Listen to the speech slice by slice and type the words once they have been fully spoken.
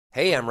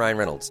Hey, I'm Ryan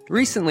Reynolds.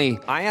 Recently,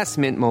 I asked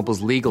Mint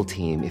Mobile's legal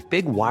team if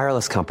big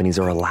wireless companies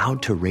are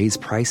allowed to raise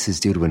prices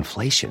due to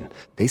inflation.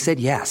 They said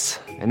yes.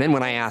 And then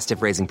when I asked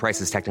if raising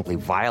prices technically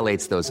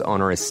violates those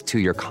onerous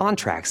two-year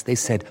contracts, they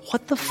said,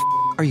 "What the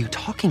are you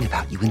talking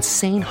about, you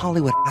insane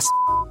Hollywood ass?"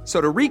 So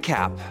to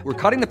recap,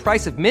 we're cutting the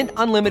price of Mint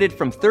Unlimited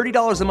from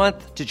 $30 a month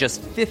to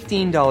just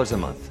 $15 a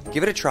month.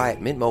 Give it a try at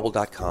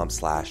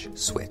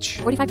mintmobile.com/switch.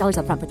 $45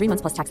 up front for 3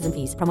 months plus taxes and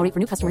fees. Promo rate for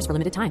new customers for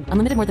limited time.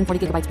 Unlimited more than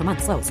 40 gigabytes per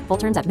month. Slows full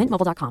terms at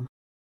mintmobile.com.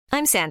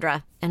 I'm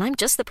Sandra, and I'm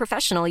just the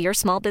professional your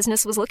small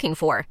business was looking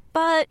for.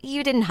 But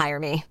you didn't hire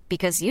me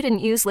because you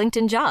didn't use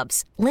LinkedIn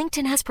Jobs.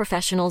 LinkedIn has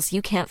professionals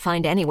you can't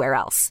find anywhere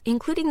else,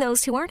 including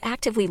those who aren't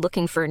actively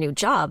looking for a new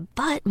job,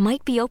 but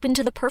might be open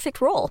to the perfect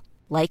role,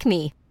 like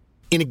me.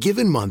 In a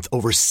given month,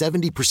 over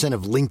 70%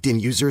 of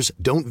LinkedIn users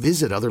don't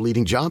visit other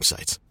leading job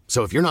sites.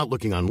 So if you're not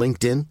looking on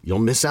LinkedIn,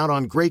 you'll miss out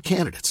on great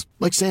candidates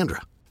like Sandra.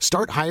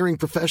 Start hiring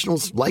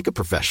professionals like a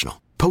professional.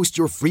 Post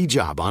your free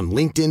job on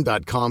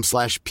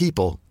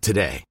linkedin.com/people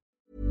today.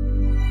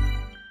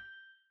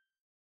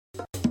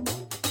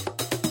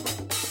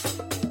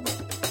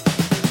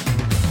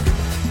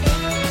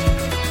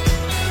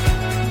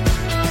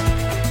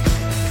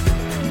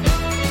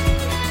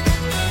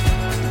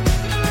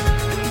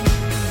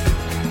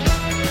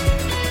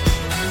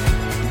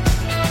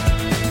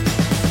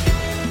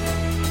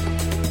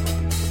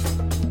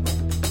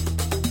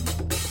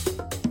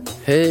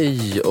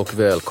 Hej och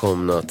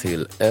välkomna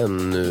till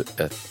ännu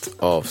ett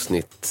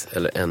avsnitt,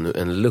 eller ännu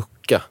en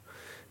lucka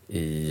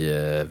i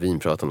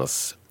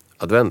Vinpratarnas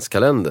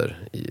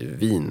adventskalender, i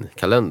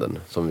vinkalendern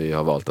som vi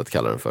har valt att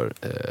kalla den för.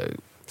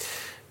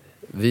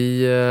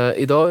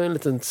 Idag är en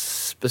liten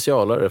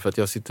specialare för att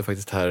jag sitter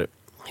faktiskt här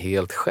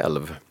helt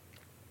själv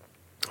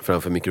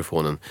framför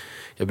mikrofonen.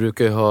 Jag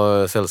brukar ju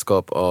ha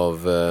sällskap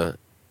av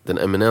den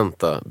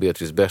eminenta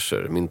Beatrice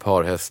Bescher, min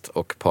parhäst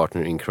och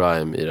partner in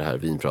crime i det här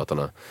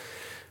Vinpratarna.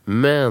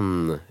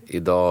 Men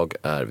idag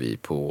är vi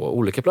på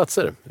olika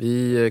platser.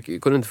 Vi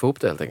kunde inte få ihop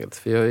det helt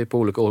enkelt. Vi är på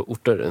olika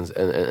orter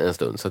en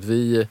stund. Så att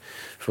vi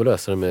får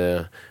lösa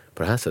det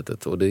på det här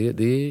sättet. Och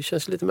det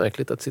känns lite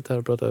märkligt att sitta här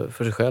och prata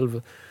för sig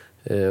själv.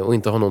 Och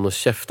inte ha någon att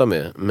käfta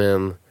med.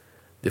 Men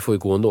det får ju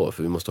gå ändå.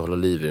 För vi måste hålla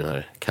liv i den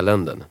här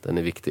kalendern. Den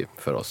är viktig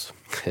för oss.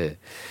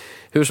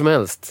 Hur som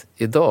helst,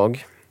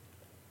 idag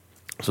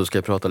så ska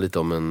jag prata lite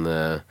om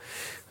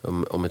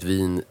ett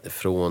vin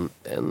från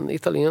en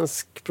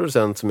italiensk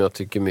producent som jag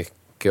tycker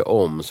mycket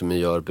om, som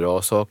gör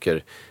bra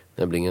saker,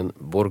 nämligen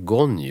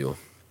Borgogno.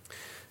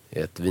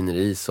 Ett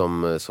vineri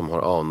som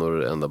har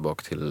anor ända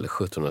bak till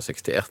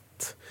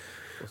 1761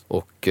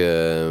 och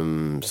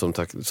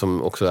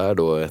som också är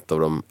då ett av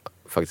de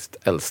faktiskt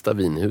äldsta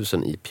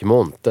vinhusen i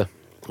Piemonte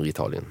i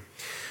Italien.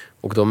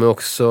 Och de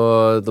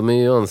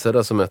är ju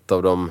ansedda som ett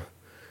av de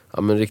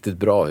riktigt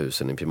bra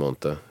husen i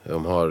Piemonte.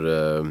 De har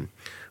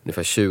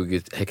ungefär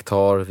 20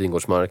 hektar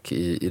vingårdsmark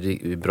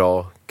i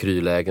bra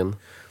krylägen.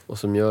 Och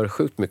som gör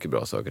sjukt mycket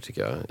bra saker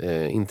tycker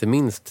jag. Inte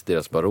minst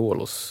deras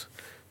Barolos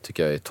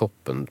tycker jag är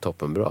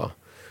toppen bra.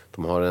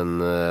 De har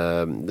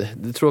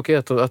det tråkiga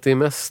är att det är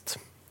mest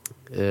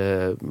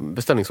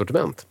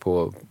beställningssortiment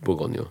på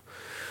Borgogno.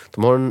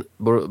 De har en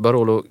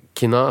Barolo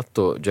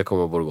Chinato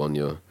Giacomo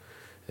Borgogno.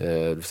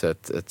 Det vill säga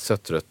ett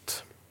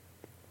sötrött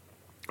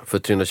för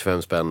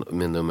 325 spänn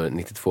med nummer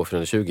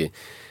 92420.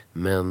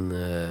 Men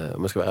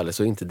om jag ska vara ärlig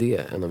så är inte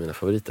det en av mina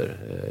favoriter.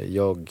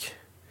 Jag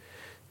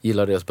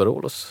gillar deras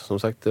Barolos, som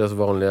sagt, deras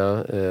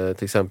vanliga,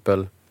 till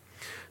exempel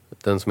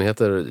den som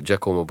heter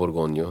Giacomo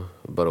Borgogno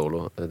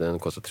Barolo. Den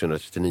kostar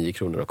 339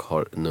 kronor och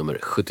har nummer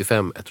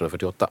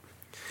 75148.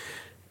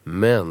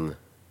 Men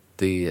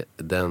det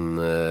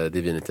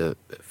vinet jag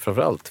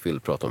framförallt vill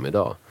prata om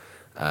idag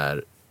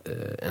är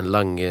en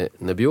Lange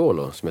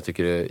Nebbiolo som jag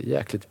tycker är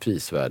jäkligt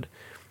prisvärd.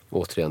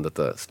 Återigen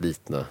detta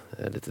slitna,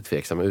 lite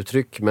tveksamma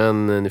uttryck,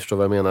 men ni förstår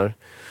vad jag menar.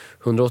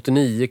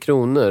 189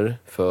 kronor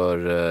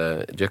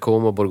för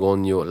Giacomo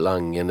Borgogno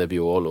Lange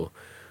Nebbiolo,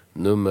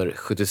 nummer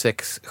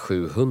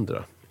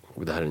 76700.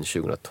 Och det här är en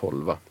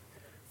 2012.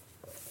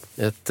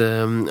 Ett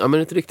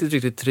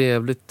riktigt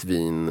trevligt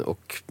vin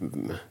och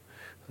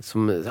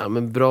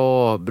som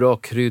bra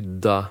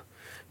krydda,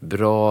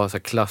 bra så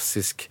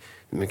klassisk,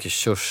 mycket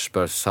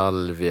körsbär,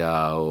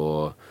 salvia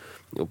och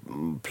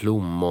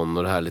plommon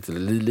och det här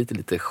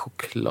lite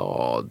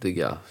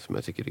chokladiga som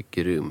jag tycker är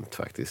grymt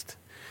faktiskt.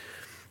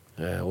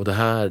 Och det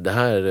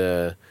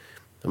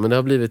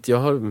har blivit, jag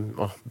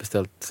har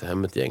beställt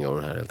hem ett gäng av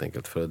den här helt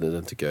enkelt, för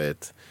den tycker jag är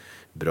ett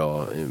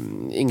bra,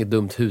 inget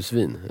dumt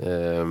husvin.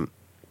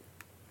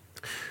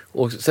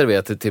 Och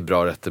serverat till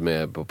bra rätter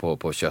med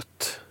på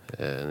kött.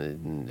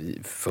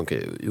 Funkar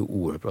ju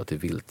oerhört bra till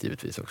vilt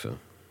givetvis också.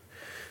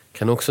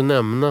 Kan också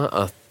nämna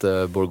att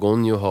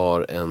Borgogno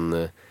har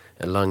en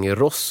Lange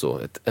Rosso,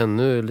 ett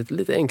ännu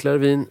lite enklare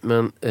vin,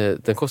 men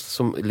den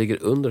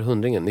ligger under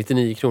 100,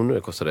 99 kronor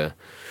kostar det,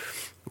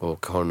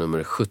 och har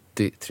nummer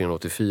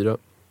 70384.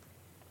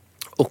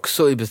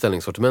 Också i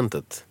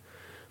beställningssortimentet,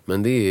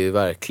 men det är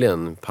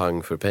verkligen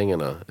pang för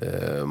pengarna,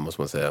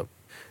 måste man säga.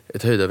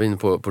 Ett höjdarvin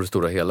på det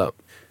stora hela.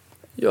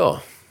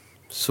 Ja,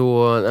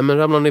 Så men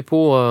ramlar ni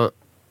på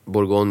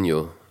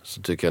Bourgogne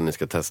så tycker jag ni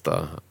ska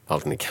testa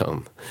allt ni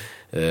kan.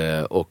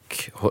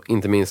 Och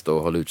inte minst då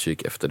håll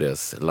utkik efter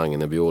deras Langhe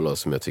Nebbiolo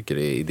som jag tycker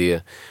är i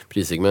det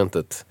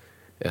prissegmentet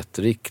ett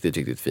riktigt,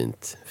 riktigt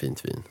fint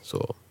vin.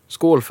 Så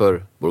skål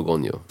för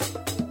Bourgogne.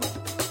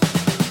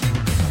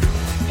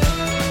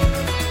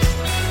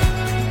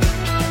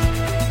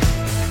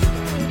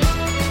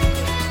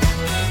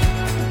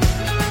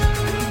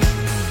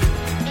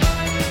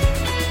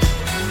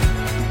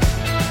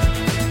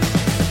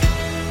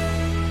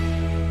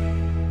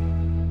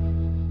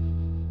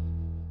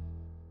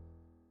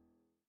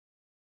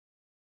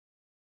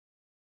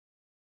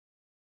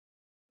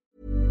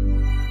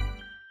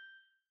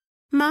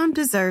 Mom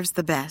deserves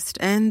the best,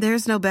 and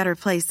there's no better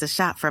place to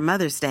shop for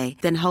Mother's Day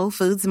than Whole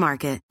Foods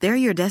Market. They're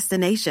your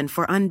destination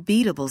for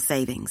unbeatable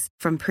savings,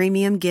 from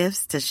premium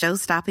gifts to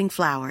show-stopping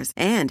flowers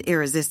and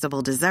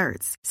irresistible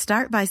desserts.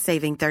 Start by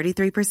saving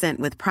 33%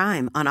 with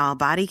Prime on all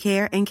body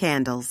care and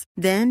candles.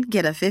 Then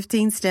get a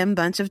 15-stem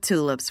bunch of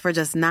tulips for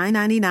just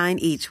 $9.99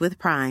 each with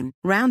Prime.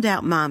 Round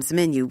out Mom's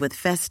menu with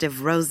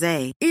festive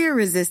rosé,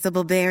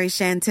 irresistible berry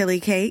chantilly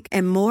cake,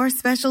 and more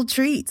special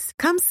treats.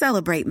 Come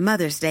celebrate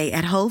Mother's Day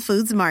at Whole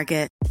Foods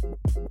Market.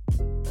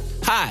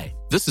 Hi,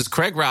 this is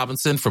Craig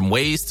Robinson from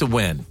Ways to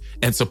Win,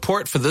 and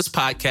support for this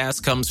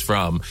podcast comes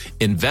from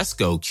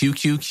Invesco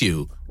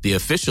QQQ, the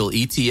official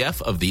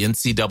ETF of the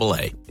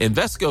NCAA.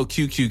 Invesco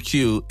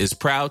QQQ is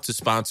proud to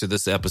sponsor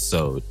this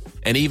episode,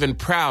 and even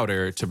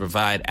prouder to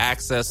provide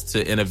access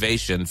to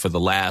innovation for the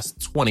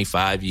last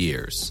 25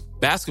 years.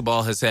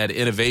 Basketball has had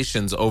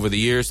innovations over the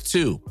years,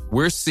 too.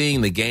 We're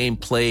seeing the game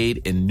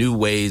played in new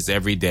ways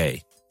every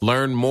day.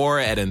 Learn more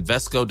at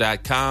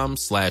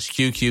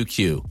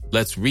Invesco.com/QQQ.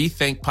 Let's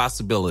rethink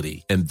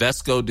possibility.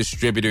 Invesco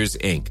Distributors,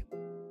 Inc.